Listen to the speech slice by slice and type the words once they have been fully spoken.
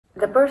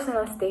The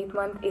personal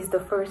statement is the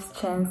first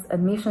chance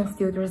admissions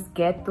tutors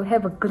get to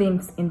have a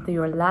glimpse into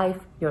your life,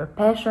 your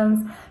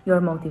passions,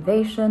 your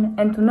motivation,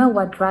 and to know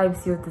what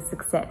drives you to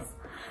success.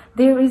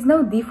 There is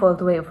no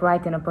default way of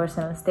writing a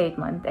personal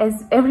statement,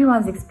 as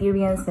everyone's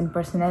experience and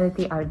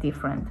personality are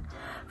different.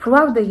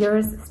 Throughout the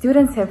years,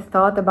 students have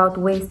thought about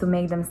ways to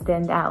make them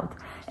stand out,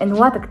 and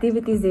what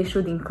activities they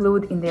should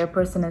include in their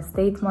personal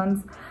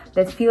statements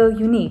that feel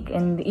unique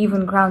and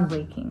even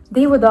groundbreaking.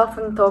 They would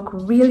often talk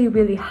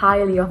really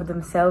highly of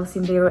themselves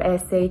in their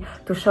essay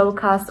to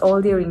showcase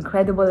all their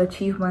incredible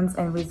achievements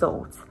and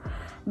results.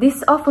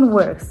 This often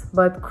works,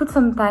 but could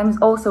sometimes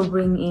also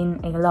bring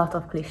in a lot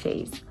of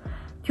cliches.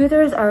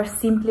 Tutors are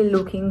simply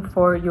looking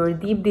for your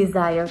deep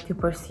desire to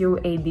pursue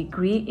a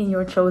degree in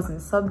your chosen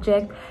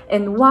subject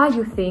and why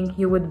you think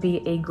you would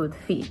be a good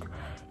fit.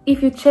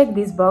 If you check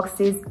these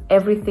boxes,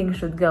 everything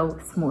should go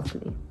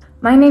smoothly.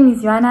 My name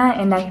is Joanna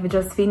and I have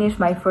just finished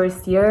my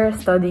first year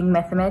studying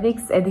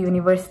mathematics at the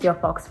University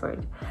of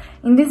Oxford.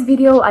 In this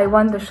video, I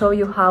want to show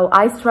you how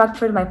I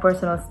structured my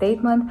personal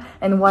statement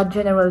and what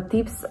general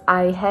tips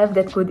I have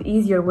that could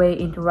ease your way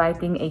into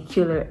writing a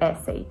killer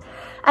essay.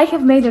 I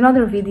have made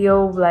another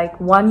video like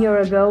 1 year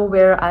ago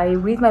where I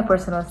read my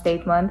personal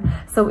statement,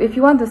 so if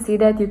you want to see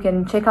that, you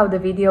can check out the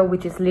video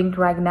which is linked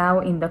right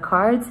now in the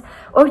cards,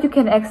 or you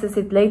can access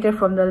it later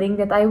from the link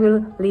that I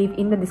will leave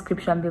in the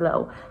description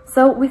below.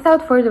 So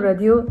without further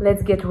ado,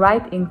 let's get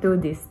right into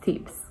these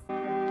tips.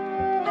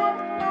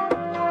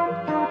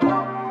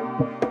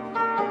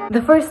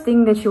 The first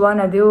thing that you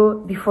want to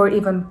do before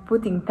even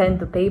putting pen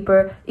to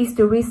paper is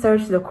to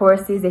research the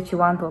courses that you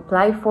want to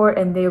apply for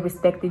and their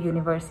respective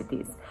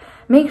universities.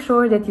 Make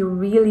sure that you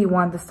really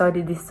want to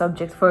study this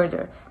subject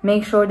further.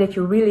 Make sure that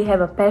you really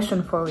have a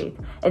passion for it,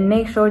 and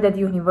make sure that the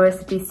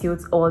university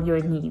suits all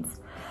your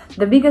needs.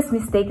 The biggest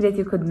mistake that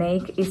you could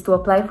make is to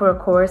apply for a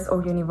course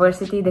or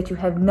university that you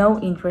have no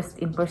interest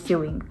in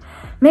pursuing.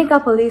 Make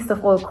up a list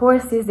of all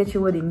courses that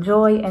you would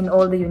enjoy and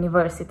all the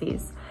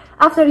universities.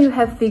 After you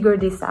have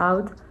figured this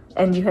out,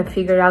 and you have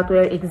figured out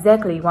where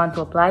exactly you want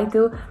to apply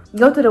to,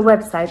 go to the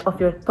website of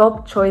your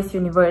top choice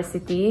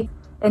university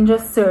and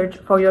just search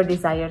for your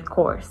desired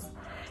course.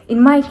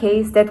 In my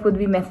case, that would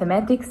be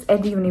mathematics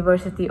at the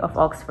University of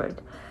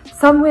Oxford.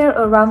 Somewhere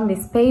around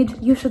this page,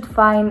 you should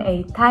find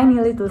a tiny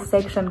little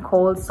section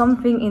called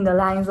something in the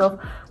lines of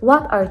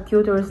 "What are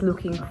tutors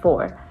looking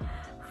for?"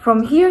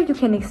 From here, you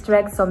can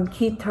extract some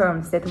key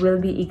terms that will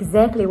be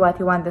exactly what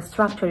you want to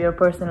structure your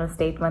personal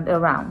statement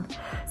around.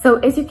 So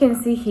as you can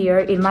see here,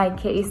 in my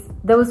case,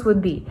 those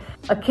would be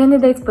a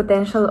candidate's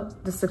potential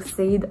to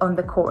succeed on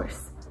the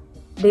course.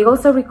 They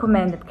also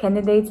recommend that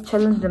candidates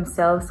challenge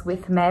themselves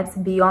with maths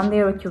beyond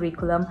their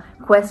curriculum,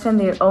 question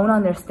their own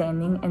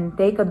understanding, and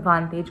take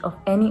advantage of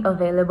any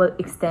available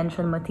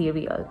extension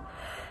material.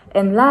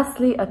 And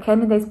lastly, a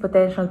candidate's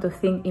potential to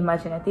think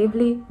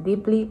imaginatively,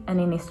 deeply, and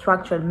in a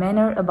structured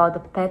manner about the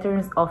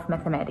patterns of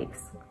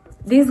mathematics.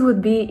 These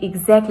would be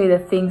exactly the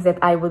things that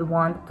I would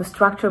want to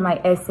structure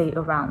my essay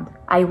around.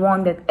 I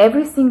want that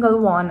every single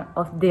one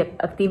of the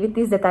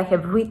activities that I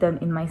have written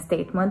in my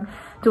statement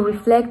to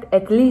reflect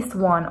at least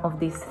one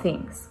of these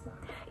things.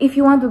 If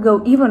you want to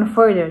go even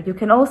further, you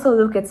can also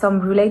look at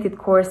some related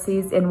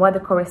courses and what the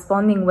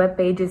corresponding web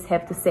pages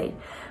have to say.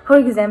 For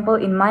example,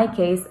 in my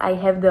case, I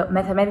have the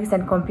Mathematics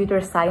and Computer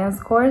Science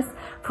course,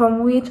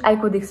 from which I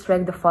could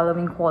extract the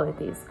following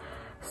qualities: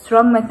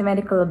 strong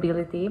mathematical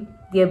ability,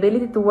 the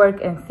ability to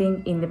work and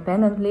think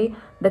independently,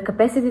 the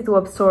capacity to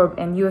absorb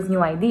and use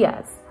new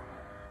ideas.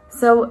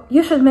 So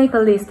you should make a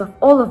list of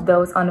all of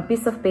those on a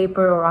piece of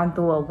paper or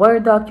onto a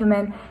Word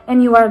document,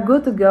 and you are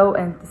good to go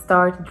and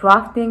start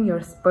drafting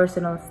your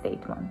personal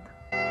statement.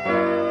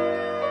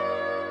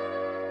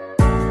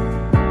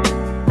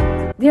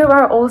 There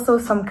are also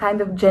some kind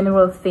of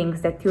general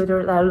things that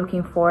tutors are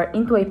looking for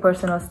into a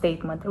personal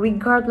statement,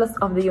 regardless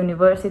of the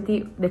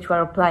university that you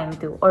are applying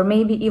to, or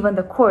maybe even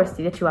the course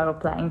that you are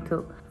applying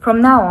to. From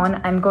now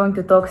on, I'm going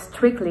to talk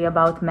strictly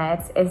about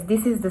maths, as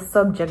this is the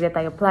subject that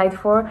I applied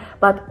for,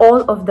 but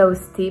all of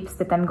those tips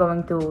that I'm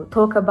going to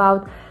talk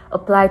about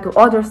apply to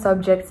other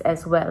subjects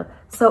as well.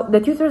 So the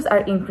tutors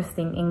are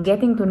interested in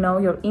getting to know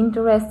your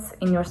interests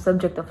in your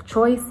subject of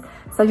choice,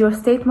 so your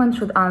statement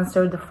should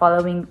answer the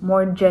following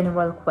more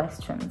general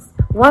questions.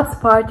 What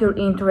sparked your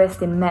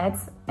interest in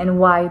maths, and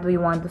why do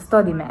you want to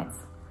study maths?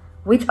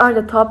 Which are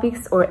the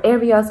topics or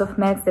areas of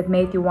maths that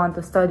made you want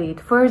to study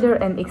it further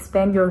and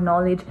expand your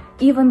knowledge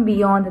even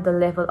beyond the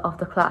level of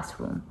the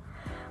classroom?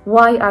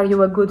 Why are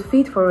you a good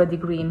fit for a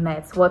degree in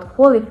maths? What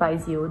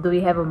qualifies you? Do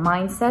you have a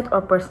mindset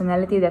or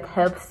personality that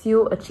helps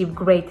you achieve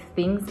great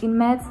things in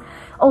maths?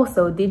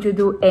 Also, did you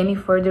do any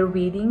further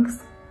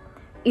readings?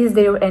 Is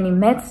there any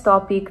maths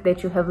topic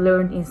that you have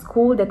learned in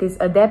school that is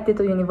adapted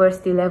to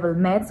university level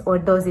maths, or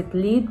does it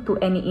lead to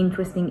any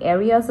interesting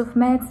areas of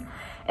maths?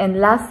 And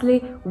lastly,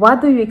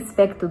 what do you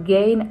expect to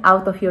gain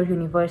out of your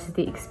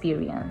university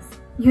experience?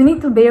 You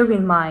need to bear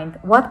in mind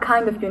what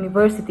kind of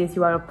universities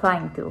you are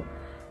applying to.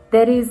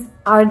 That is,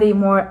 are they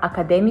more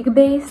academic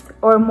based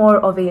or more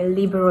of a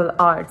liberal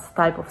arts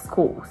type of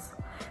schools?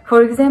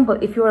 For example,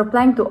 if you are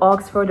applying to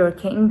Oxford or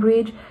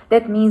Cambridge,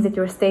 that means that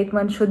your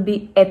statement should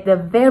be at the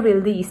very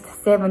least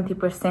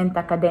 70%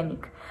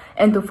 academic,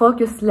 and to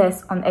focus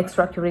less on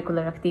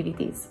extracurricular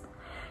activities.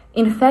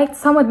 In fact,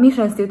 some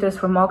admissions tutors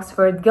from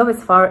Oxford go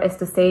as far as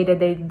to say that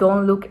they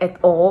don't look at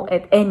all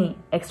at any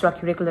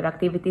extracurricular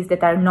activities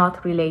that are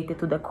not related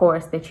to the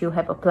course that you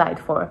have applied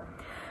for.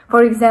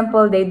 For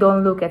example, they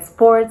don't look at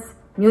sports,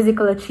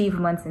 musical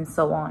achievements, and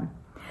so on.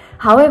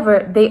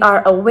 However, they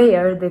are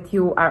aware that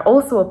you are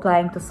also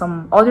applying to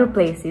some other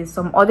places,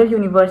 some other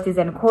universities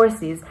and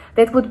courses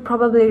that would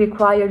probably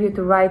require you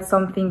to write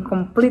something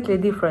completely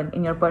different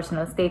in your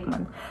personal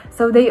statement.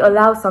 So they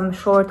allow some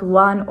short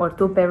 1 or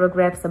 2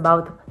 paragraphs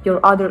about your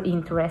other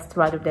interests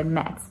rather than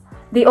maths.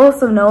 They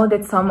also know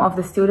that some of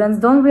the students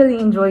don't really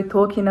enjoy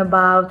talking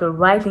about or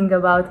writing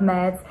about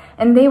maths,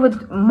 and they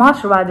would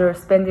much rather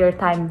spend their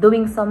time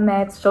doing some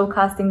maths,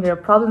 showcasting their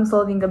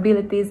problem-solving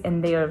abilities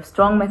and their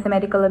strong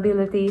mathematical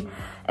ability,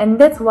 and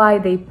that's why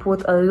they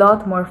put a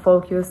lot more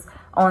focus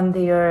on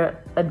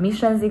their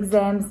admissions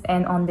exams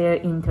and on their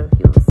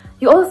interviews.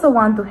 You also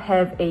want to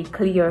have a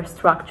clear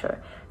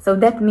structure, so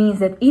that means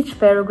that each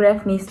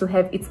paragraph needs to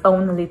have its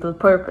own little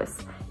purpose.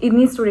 It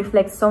needs to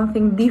reflect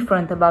something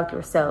different about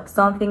yourself,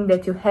 something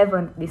that you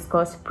haven't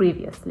discussed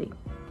previously.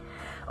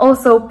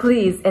 Also,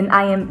 please, and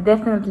I am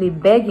definitely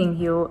begging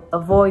you,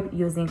 avoid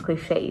using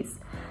cliches.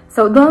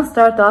 So don't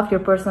start off your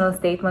personal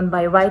statement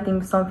by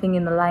writing something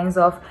in the lines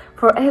of,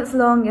 "For as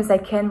long as I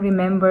can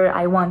remember,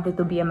 I wanted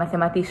to be a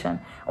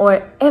mathematician,"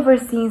 or "Ever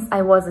since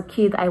I was a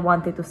kid, I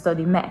wanted to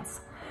study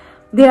maths."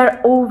 They are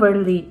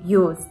overly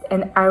used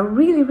and are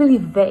really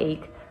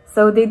vague.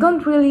 So they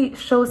don't really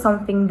show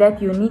something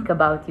that unique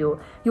about you.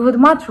 You would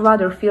much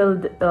rather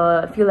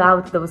fill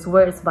out those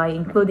words by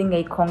including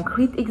a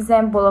concrete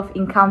example of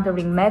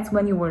encountering maths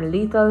when you were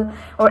little,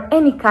 or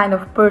any kind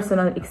of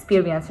personal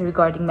experience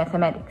regarding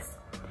mathematics.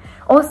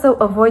 Also,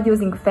 avoid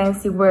using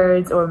fancy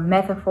words or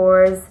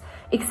metaphors,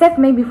 except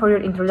maybe for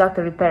your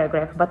introductory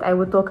paragraph, but I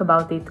will talk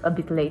about it a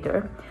bit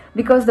later,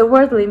 because the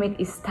word limit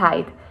is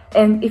tight.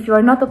 And if you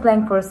are not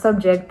applying for a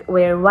subject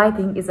where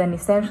writing is an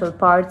essential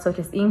part, such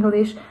as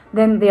English,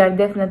 then they are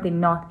definitely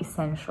not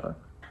essential.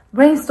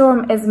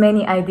 Brainstorm as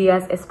many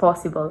ideas as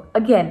possible.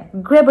 Again,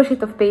 grab a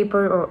sheet of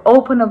paper or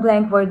open a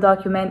blank Word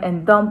document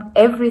and dump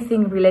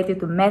everything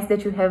related to maths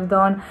that you have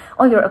done,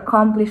 all your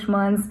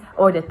accomplishments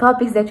or the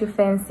topics that you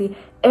fancy,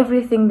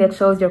 everything that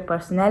shows your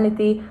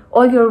personality,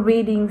 all your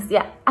readings.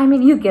 Yeah, I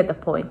mean, you get the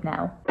point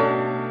now.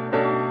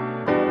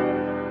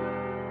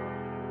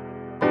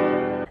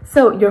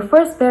 So your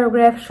first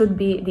paragraph should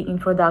be the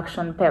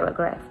introduction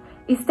paragraph.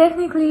 It's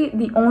technically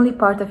the only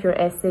part of your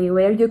essay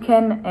where you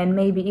can and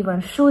maybe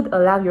even should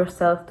allow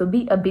yourself to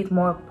be a bit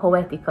more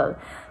poetical,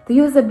 to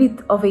use a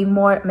bit of a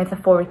more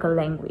metaphorical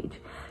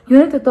language. You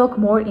need to talk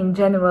more in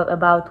general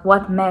about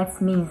what maths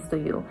means to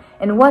you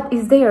and what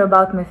is there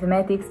about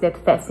mathematics that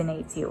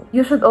fascinates you.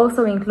 You should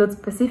also include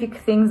specific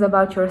things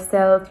about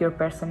yourself, your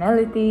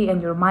personality,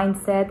 and your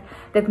mindset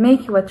that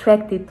make you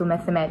attracted to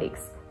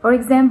mathematics. For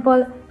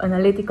example,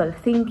 analytical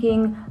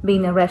thinking,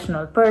 being a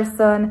rational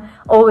person,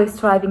 always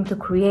striving to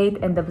create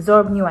and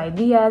absorb new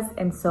ideas,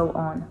 and so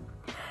on.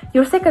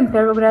 Your second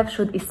paragraph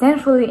should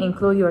essentially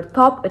include your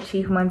top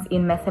achievements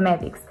in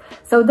mathematics.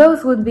 So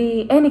those would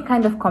be any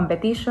kind of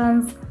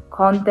competitions,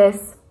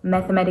 contests,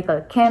 mathematical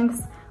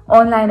camps,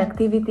 online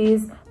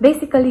activities,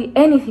 basically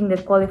anything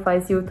that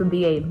qualifies you to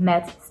be a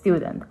maths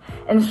student,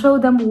 and show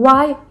them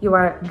why you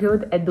are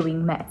good at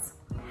doing maths.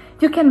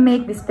 You can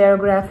make this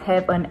paragraph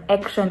have an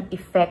action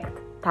effect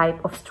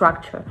type of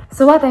structure.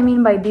 So what I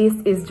mean by this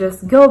is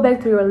just go back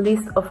to your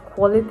list of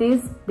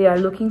qualities they are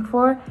looking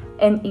for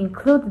and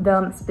include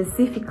them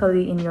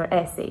specifically in your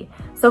essay.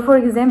 So for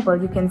example,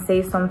 you can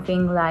say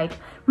something like,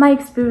 "My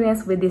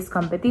experience with these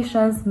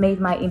competitions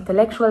made my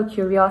intellectual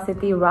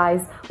curiosity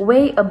rise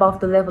way above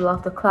the level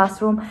of the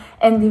classroom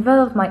and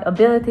developed my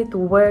ability to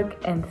work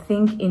and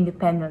think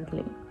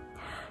independently."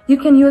 You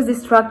can use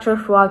this structure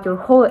throughout your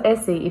whole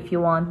essay if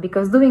you want,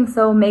 because doing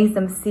so makes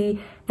them see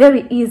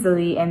very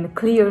easily and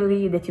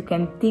clearly that you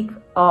can tick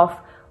off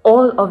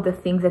all of the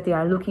things that they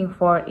are looking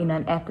for in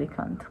an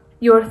applicant.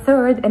 Your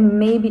third and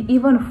maybe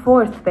even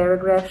fourth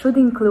paragraph should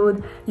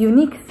include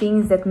unique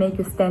things that make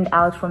you stand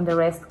out from the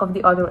rest of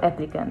the other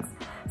applicants.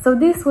 So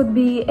this would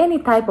be any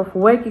type of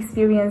work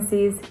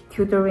experiences,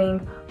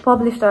 tutoring,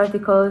 published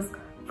articles,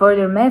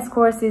 further maths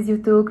courses you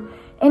took,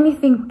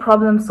 anything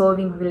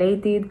problem-solving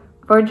related,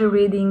 further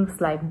readings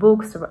like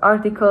books or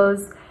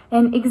articles,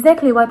 and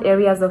exactly what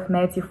areas of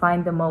maths you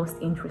find the most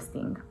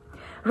interesting.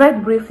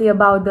 Write briefly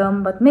about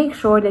them, but make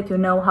sure that you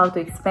know how to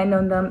expand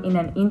on them in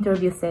an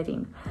interview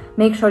setting.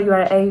 Make sure you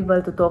are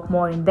able to talk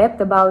more in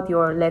depth about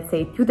your, let's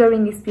say,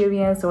 tutoring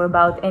experience or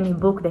about any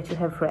book that you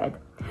have read.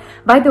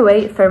 By the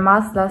way,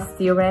 Fermat's last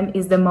theorem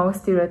is the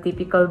most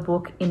stereotypical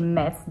book in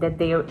maths that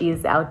there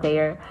is out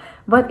there,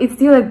 but it's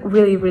still a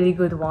really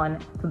good one,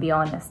 to be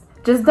honest.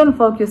 Just don't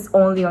focus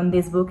only on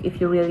this book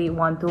if you really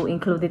want to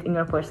include it in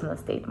your personal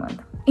statement.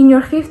 In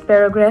your 5th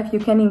paragraph, you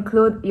can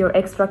include your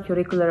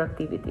extracurricular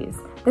activities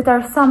that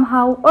are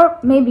somehow or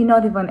maybe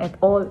not even at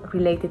all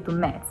related to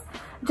maths.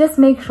 Just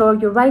make sure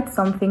you write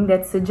something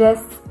that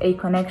suggests a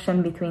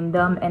connection between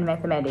them and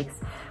mathematics.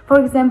 For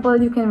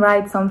example, you can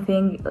write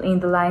something in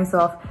the lines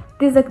of,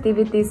 "These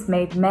activities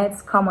made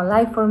maths come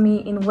alive for me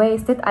in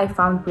ways that I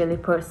found really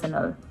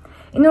personal,"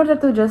 in order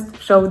to just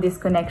show this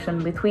connection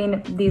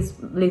between these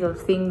little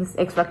things,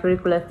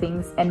 extracurricular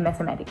things, and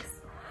mathematics.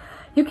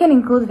 You can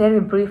include very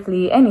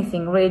briefly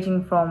anything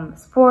ranging from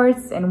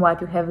sports and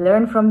what you have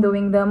learned from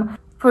doing them.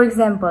 For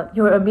example,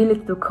 your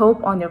ability to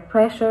cope under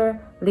pressure,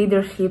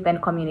 leadership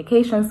and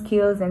communication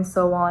skills, and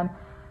so on.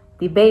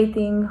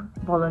 Debating,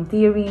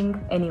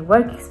 volunteering, any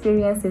work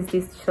experiences.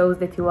 This shows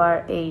that you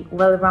are a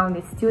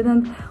well-rounded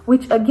student,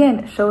 which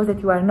again shows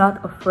that you are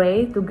not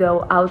afraid to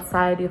go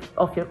outside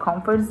of your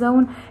comfort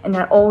zone and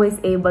are always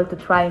able to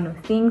try new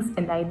things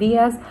and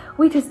ideas,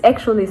 which is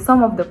actually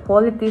some of the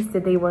qualities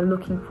that they were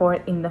looking for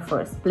in the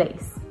first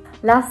place.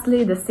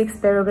 Lastly, the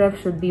 6th paragraph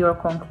should be your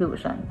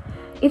conclusion.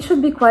 It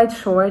should be quite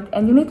short,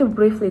 and you need to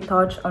briefly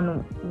touch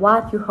on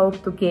what you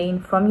hope to gain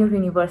from your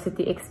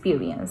university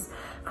experience.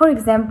 For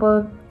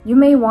example, you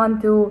may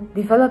want to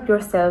develop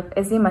yourself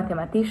as a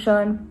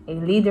mathematician, a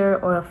leader,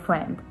 or a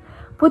friend.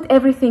 Put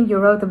everything you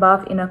wrote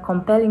above in a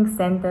compelling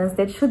sentence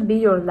that should be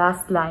your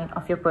last line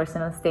of your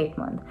personal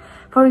statement.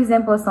 For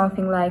example,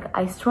 something like,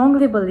 "I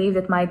strongly believe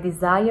that my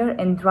desire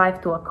and drive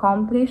to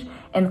accomplish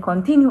and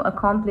continue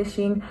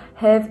accomplishing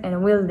have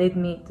and will lead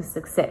me to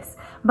success."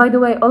 By the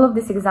way, all of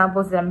these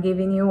examples that I'm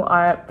giving you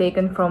are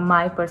taken from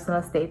my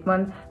personal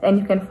statement, and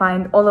you can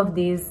find all of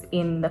these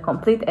in the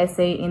complete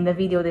essay in the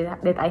video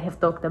that I have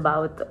talked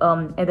about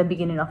at the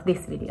beginning of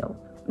this video.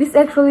 This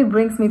actually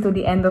brings me to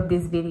the end of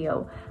this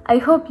video. I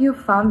hope you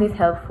found it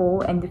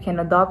helpful and you can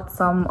adopt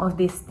some of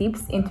these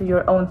tips into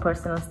your own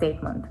personal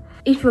statement.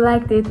 If you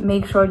liked it,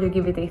 make sure you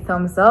give it a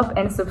thumbs up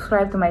and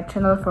subscribe to my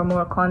channel for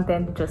more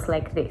content just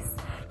like this.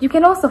 You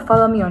can also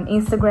follow me on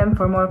Instagram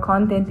for more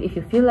content if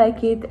you feel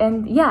like it.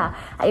 And yeah,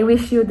 I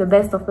wish you the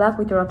best of luck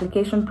with your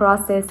application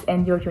process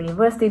and your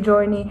university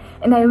journey,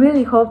 and I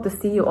really hope to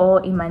see you all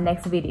in my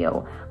next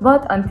video.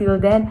 But until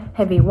then,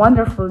 have a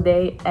wonderful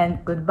day and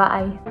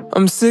goodbye.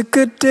 I'm sick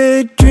of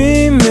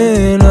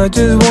daydreaming, I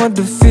just want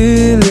the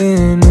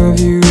feeling of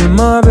you in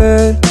my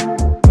bed.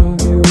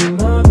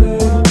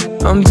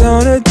 I'm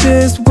down to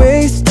just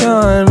waste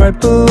time right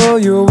below